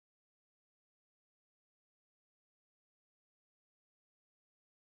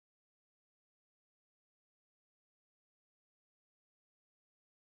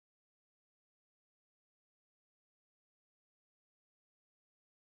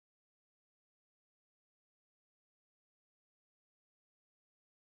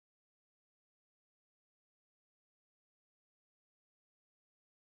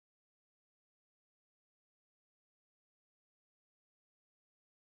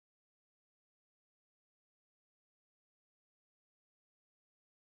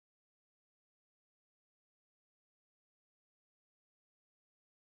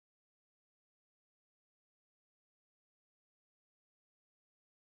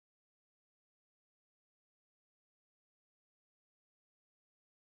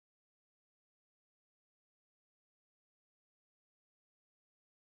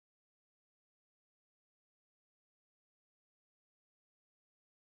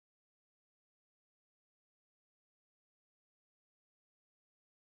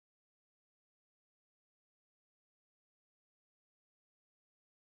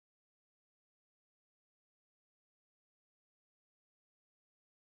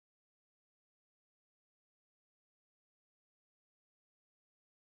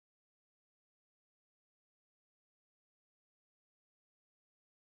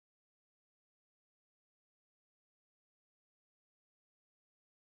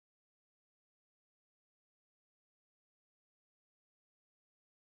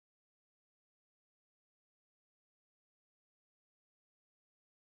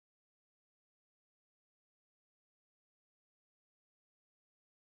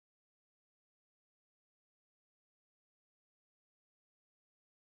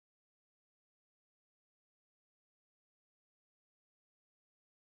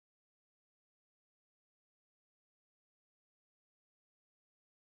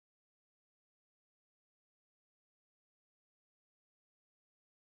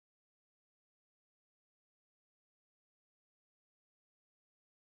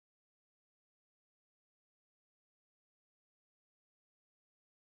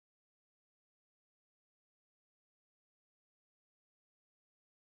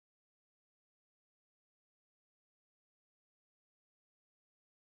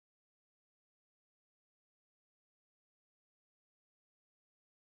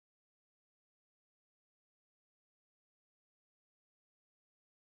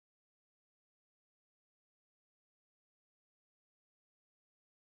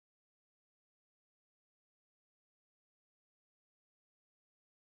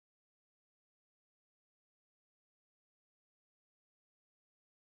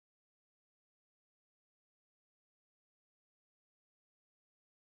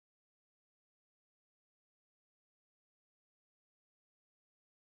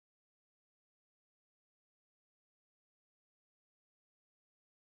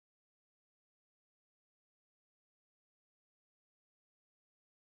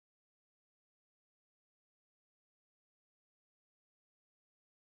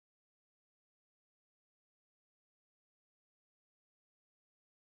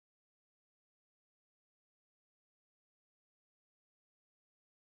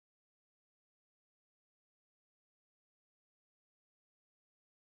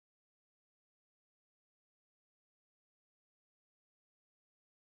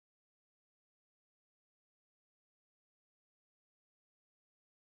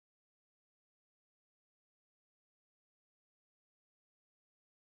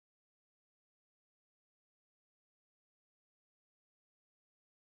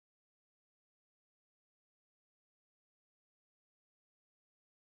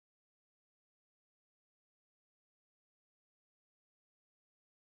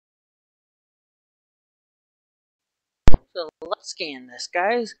So let's scan this,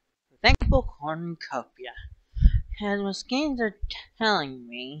 guys. Thankful Cornucopia. And my scans are telling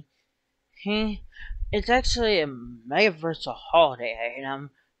me, it's actually a megaverse holiday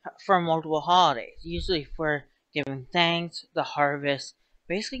item for multiple holidays. Usually for giving thanks, the harvest.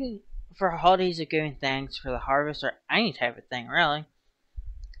 Basically, for holidays of giving thanks for the harvest or any type of thing, really.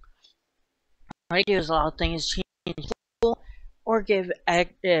 What I do is a lot of things change or give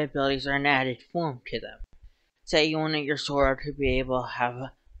added abilities or an added form to them. Say you want your sword to be able to have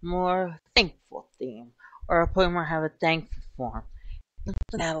a more thankful theme, or a Pokemon have a thankful form.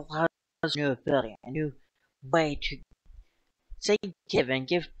 That allows a new ability, a new way to say give and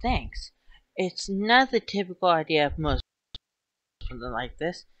give thanks. It's not the typical idea of most something like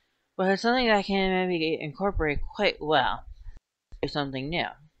this, but it's something that can maybe incorporate quite well to something new.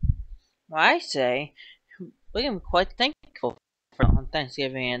 Well, I say we can be quite thankful for on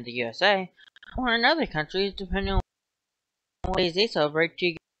Thanksgiving in the USA, or in other countries, depending on what ways they celebrate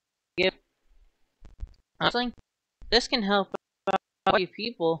to give. Honestly, this can help you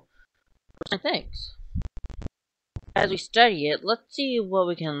people for things. As we study it, let's see what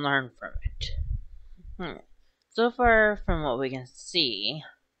we can learn from it. So far, from what we can see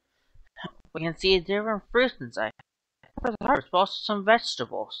different fruits inside. For the harvest, but also some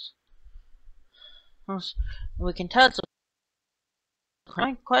vegetables. We can tell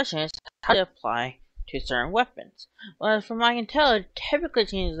the question is how to apply to certain weapons. Well, from what I can tell, it typically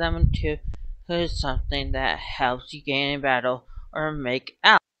changes them into something that helps you gain in battle or make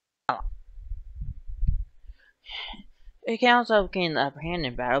out. It can also help gain the upper hand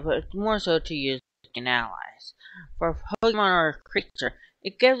in battle, but it's more so to use in allies. For a Pokemon or a creature,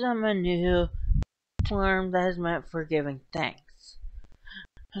 it gives them a new form that is meant for giving thanks.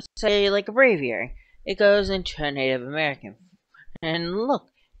 Say, like a Braviary, it goes into a Native American. And look,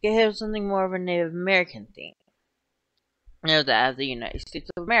 it has something more of a Native American theme. You know, that of the United States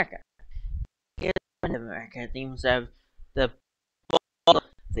of America. It has a Native American theme instead of the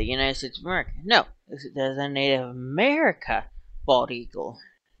the United States of America. No, there's a Native America bald eagle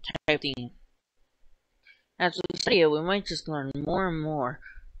type theme. As we study it, we might just learn more and more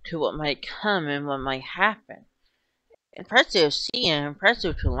to what might come and what might happen. Impressive to see and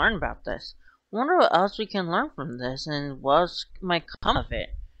impressive to learn about this. Wonder what else we can learn from this and what else might come of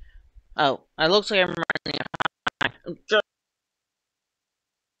it. Oh, it looks like I'm running out of time.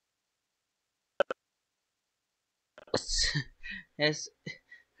 Yes,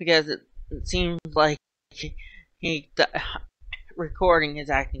 because it seems like the recording is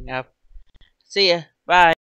acting up. See ya. Bye.